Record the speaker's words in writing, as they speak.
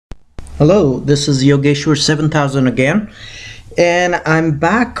Hello, this is Yogeshwar 7000 again, and I'm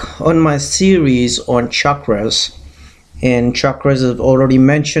back on my series on chakras. And chakras, I've already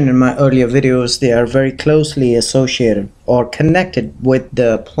mentioned in my earlier videos, they are very closely associated or connected with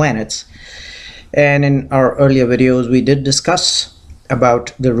the planets. And in our earlier videos, we did discuss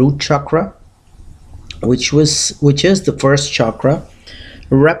about the root chakra, which is the first chakra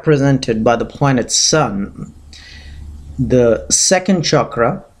represented by the planet Sun. The second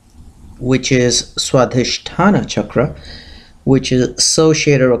chakra, which is Swadhisthana chakra, which is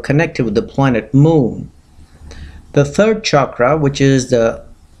associated or connected with the planet Moon. The third chakra, which is the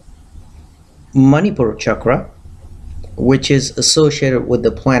Manipura chakra, which is associated with the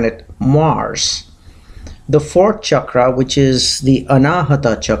planet Mars. The fourth chakra, which is the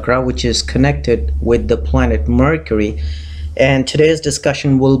Anahata chakra, which is connected with the planet Mercury. And today's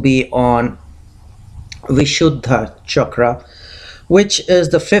discussion will be on Vishudhha chakra, which is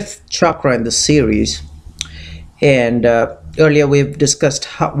the fifth chakra in the series. And earlier we've discussed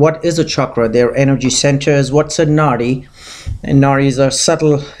what is a chakra, their energy centers, what's a nadi. And nadis are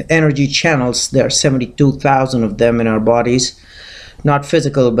subtle energy channels. There are 72,000 of them in our bodies. Not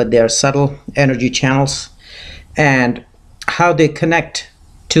physical, but they are subtle energy channels. And how they connect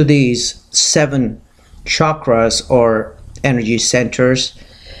to these 7 chakras or energy centers,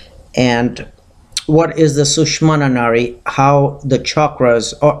 and what is the Sushmana Nari, how the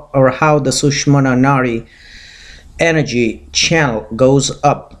chakras or how the Sushmana Nari energy channel goes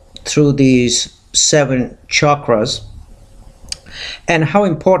up through these 7 chakras, and how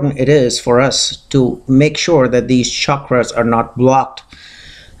important it is for us to make sure that these chakras are not blocked.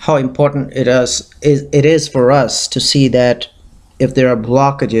 How important it is for us to see that if there are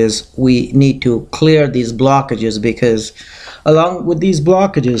blockages, we need to clear these blockages, because along with these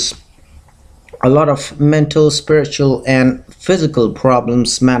blockages, a lot of mental, spiritual, and physical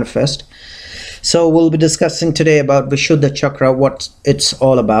problems manifest. So we'll be discussing today about Vishudhha chakra, what it's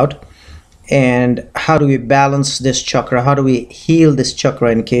all about, and how do we balance this chakra, how do we heal this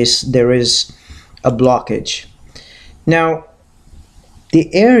chakra in case there is a blockage. Now,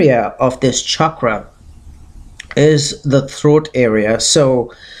 the area of this chakra is the throat area.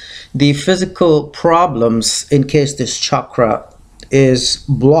 So the physical problems in case this chakra is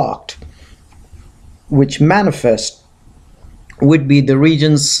blocked, which manifest, would be the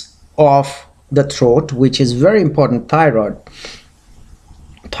regions of the throat, which is very important. Thyroid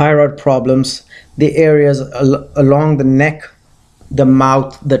problems, the areas along the neck, the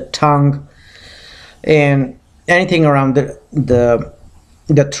mouth, the tongue, and anything around the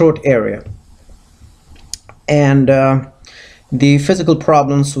throat area. And the physical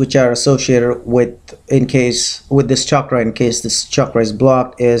problems which are associated with this chakra, in case this chakra is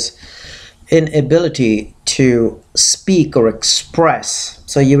blocked, is inability to speak or express.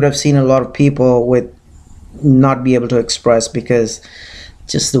 So you would have seen a lot of people with not be able to express because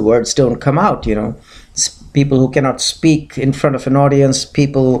just the words don't come out, people who cannot speak in front of an audience,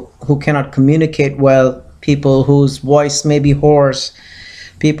 people who cannot communicate well, people whose voice may be hoarse,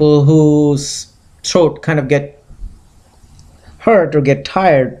 people whose throat kind of get hurt or get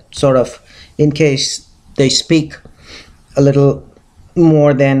tired sort of in case they speak a little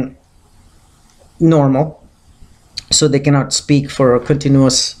more than normal, so they cannot speak for a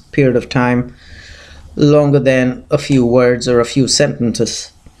continuous period of time longer than a few words or a few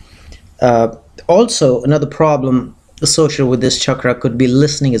sentences. Also, another problem associated with this chakra could be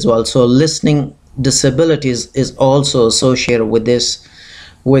listening as well. So listening disabilities is also associated with this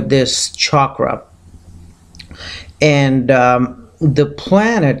chakra. And the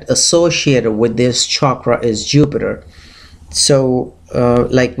planet associated with this chakra is Jupiter. So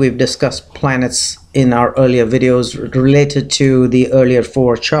like we've discussed planets in our earlier videos related to the earlier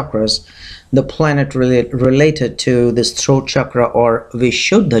 4 chakras, the planet related to this throat chakra, or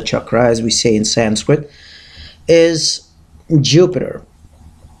Vishuddha chakra as we say in Sanskrit, is Jupiter.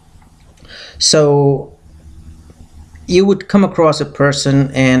 So you would come across a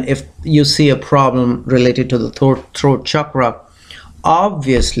person, and if you see a problem related to the throat chakra,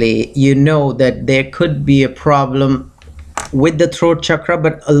 obviously you know that there could be a problem with the throat chakra,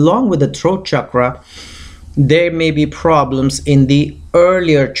 but along with the throat chakra, there may be problems in the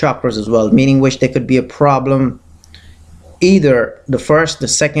earlier chakras as well, meaning which there could be a problem either the first, the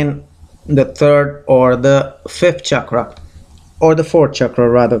second, the third, or the fifth chakra, or the fourth chakra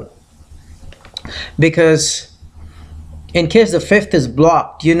rather. Because in case the fifth is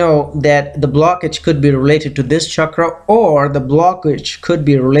blocked, you know that the blockage could be related to this chakra, or the blockage could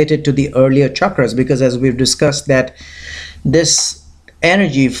be related to the earlier chakras, because as we've discussed that this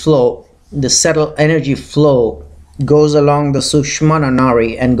energy flow, the subtle energy flow goes along the Sushmana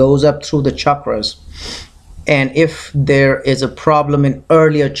Nari and goes up through the chakras. And if there is a problem in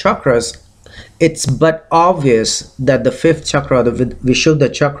earlier chakras, it's but obvious that the fifth chakra, the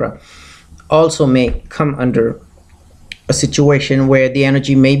Vishuddha chakra, also may come under a situation where the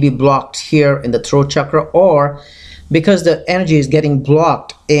energy may be blocked here in the throat chakra, or because the energy is getting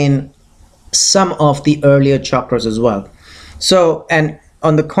blocked in some of the earlier chakras as well. So, and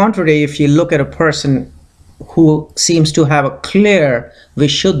on the contrary, if you look at a person who seems to have a clear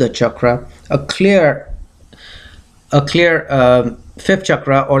Vishuddha chakra, a clear fifth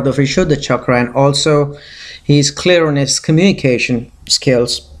chakra or the Vishuddha chakra, and also he's clear on his communication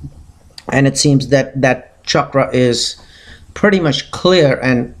skills, and it seems that that chakra is pretty much clear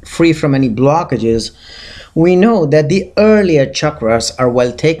and free from any blockages, we know that the earlier chakras are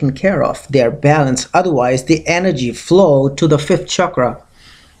well taken care of. They are balanced. Otherwise, the energy flow to the fifth chakra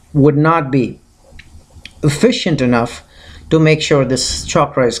would not be efficient enough to make sure this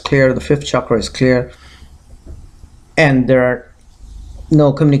chakra is clear, the fifth chakra is clear, and there are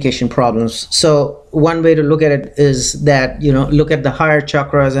no communication problems. So one way to look at it is that, you know, look at the higher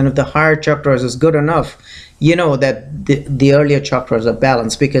chakras, and if the higher chakras is good enough, you know that the earlier chakras are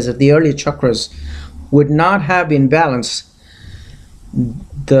balanced. Because if the earlier chakras would not have been balanced,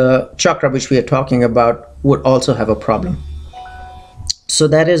 the chakra which we are talking about would also have a problem. So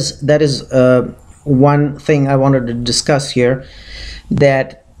that is one thing I wanted to discuss here,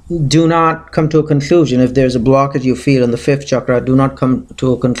 that do not come to a conclusion if there's a blockage you feel in the fifth chakra. Do not come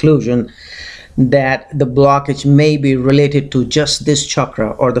to a conclusion that the blockage may be related to just this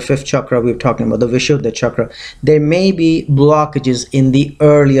chakra or the fifth chakra we're talking about, the Vishuddha chakra. There may be blockages in the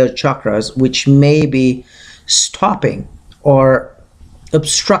earlier chakras which may be stopping or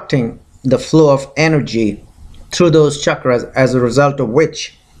obstructing the flow of energy through those chakras, as a result of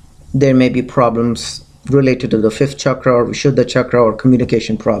which there may be problems related to the fifth chakra or Vishuddha chakra, or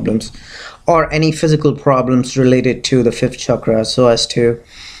communication problems, or any physical problems related to the fifth chakra. So as to,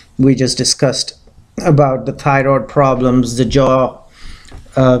 we just discussed about the thyroid problems, the jaw,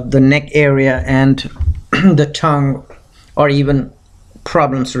 the neck area, and the tongue, or even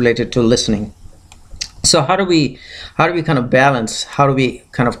problems related to listening. So how do we kind of balance, how do we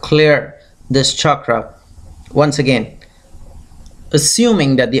kind of clear this chakra? Once again,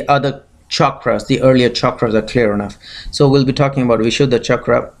 assuming that the other chakras, the earlier chakras, are clear enough. So we'll be talking about Vishuddha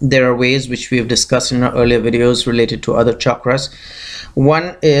chakra. There are ways which we have discussed in our earlier videos related to other chakras.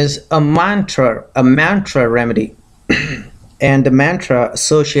 One is a mantra remedy. And the mantra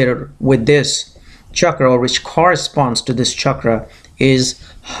associated with this chakra, or which corresponds to this chakra, is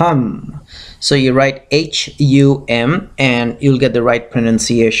hum. So you write H-U-M and you'll get the right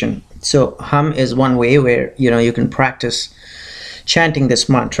pronunciation. So hum is one way where, you know, you can practice chanting this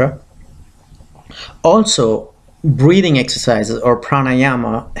mantra. Also, breathing exercises or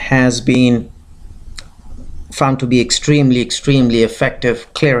pranayama has been found to be extremely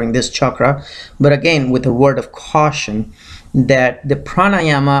effective clearing this chakra. But again, with a word of caution, that the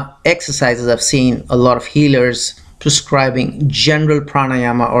pranayama exercises, I've seen a lot of healers prescribing general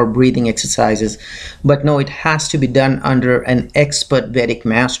pranayama or breathing exercises, but no, it has to be done under an expert Vedic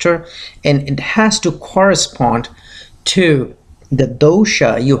master, and it has to correspond to the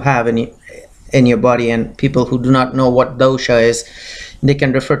dosha you have in your body. And people who do not know what dosha is, they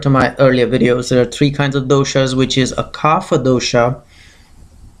can refer to my earlier videos. There are three kinds of doshas, which is a kapha dosha,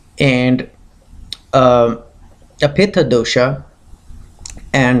 and a pitta dosha,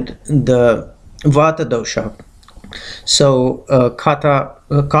 and the vata dosha. So kapha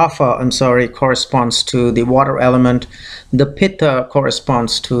corresponds to the water element, the pitta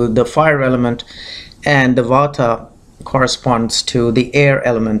corresponds to the fire element, and the vata corresponds to the air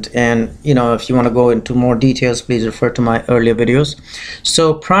element. And you know, if you want to go into more details, please refer to my earlier videos.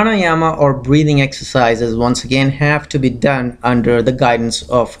 So pranayama or breathing exercises, once again, have to be done under the guidance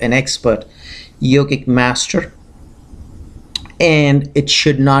of an expert yogic master, and it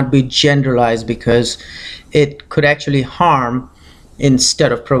should not be generalized, because it could actually harm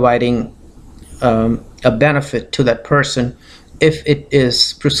instead of providing a benefit to that person if it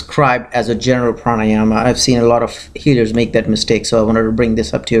is prescribed as a general pranayama. I've seen a lot of healers make that mistake, so I wanted to bring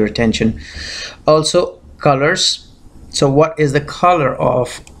this up to your attention. Also, colors. So what is the color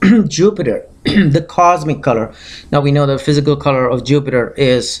of Jupiter? The cosmic color. Now we know the physical color of Jupiter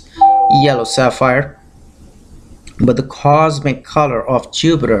is yellow sapphire, but the cosmic color of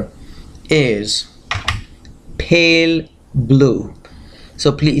Jupiter is pale blue.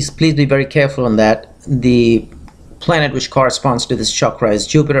 So please be very careful on that. The planet which corresponds to this chakra is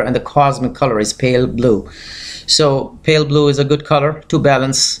Jupiter, and the cosmic color is pale blue. So pale blue is a good color to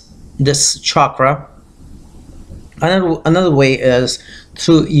balance this chakra. Another way is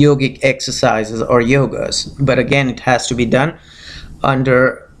through yogic exercises or yogas, but again it has to be done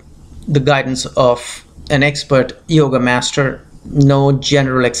under the guidance of an expert yoga master. No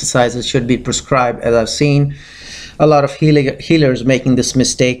general exercises should be prescribed, as I've seen a lot of healers making this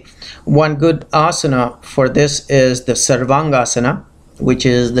mistake. One good asana for this is the Sarvangasana, which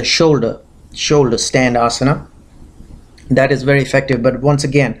is the shoulder stand asana. That is very effective, but once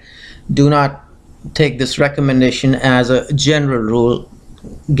again, do not take this recommendation as a general rule.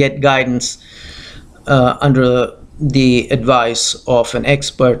 Get guidance under the advice of an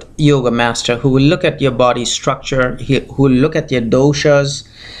expert yoga master who will look at your body structure, who will look at your doshas,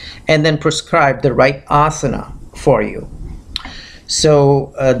 and then prescribe the right asana for you.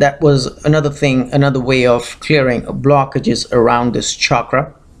 So that was another way of clearing blockages around this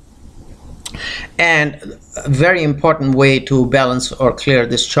chakra. And a very important way to balance or clear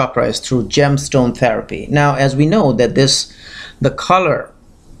this chakra is through gemstone therapy. Now, as we know that the color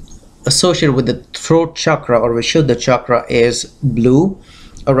associated with the throat chakra or Vishudhha chakra is blue,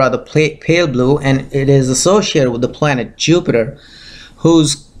 or rather pale blue, and it is associated with the planet Jupiter,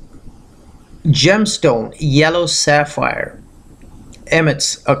 whose gemstone, yellow sapphire,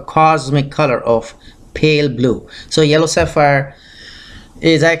 emits a cosmic color of pale blue. So yellow sapphire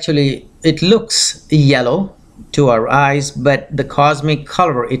is actually, it looks yellow to our eyes, but the cosmic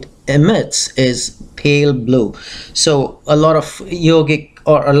color it emits is pale blue. So a lot of yogic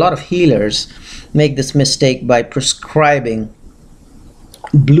or a lot of healers make this mistake by prescribing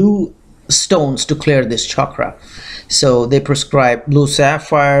blue stones to clear this chakra. So they prescribe blue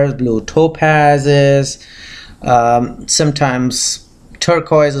sapphires, blue topazes, sometimes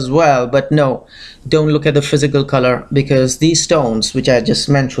turquoise as well. But no, don't look at the physical color, because these stones which I just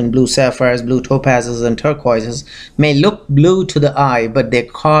mentioned, blue sapphires, blue topazes, and turquoises, may look blue to the eye, but their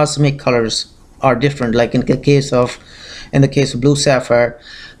cosmic colors are different. Like in the case of blue sapphire,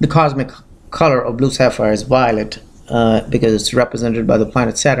 the cosmic color of blue sapphire is violet, because it's represented by the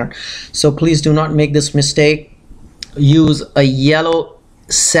planet Saturn. So please do not make this mistake. Use a yellow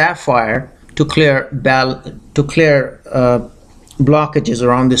sapphire to clear blockages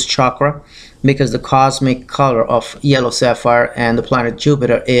around this chakra, because the cosmic color of yellow sapphire and the planet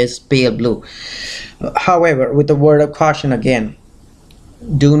Jupiter is pale blue. However, with a word of caution again,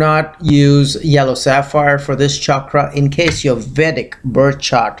 do not use yellow sapphire for this chakra in case your Vedic birth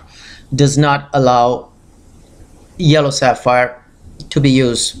chart does not allow yellow sapphire to be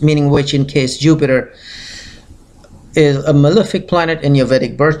used, meaning which in case Jupiter is a malefic planet in your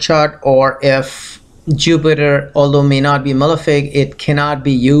Vedic birth chart, or if Jupiter, although may not be malefic, it cannot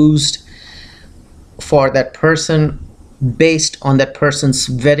be used for that person based on that person's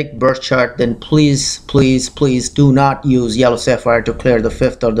Vedic birth chart, then please do not use yellow sapphire to clear the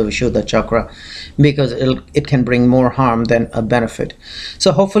fifth or the Vishudhha chakra, because it can bring more harm than a benefit.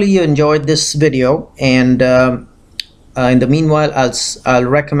 So hopefully you enjoyed this video, and in the meanwhile, I'll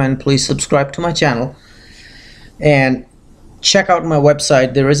recommend please subscribe to my channel and check out my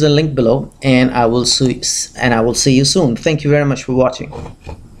website. There is a link below, and I will see you soon. Thank you very much for watching.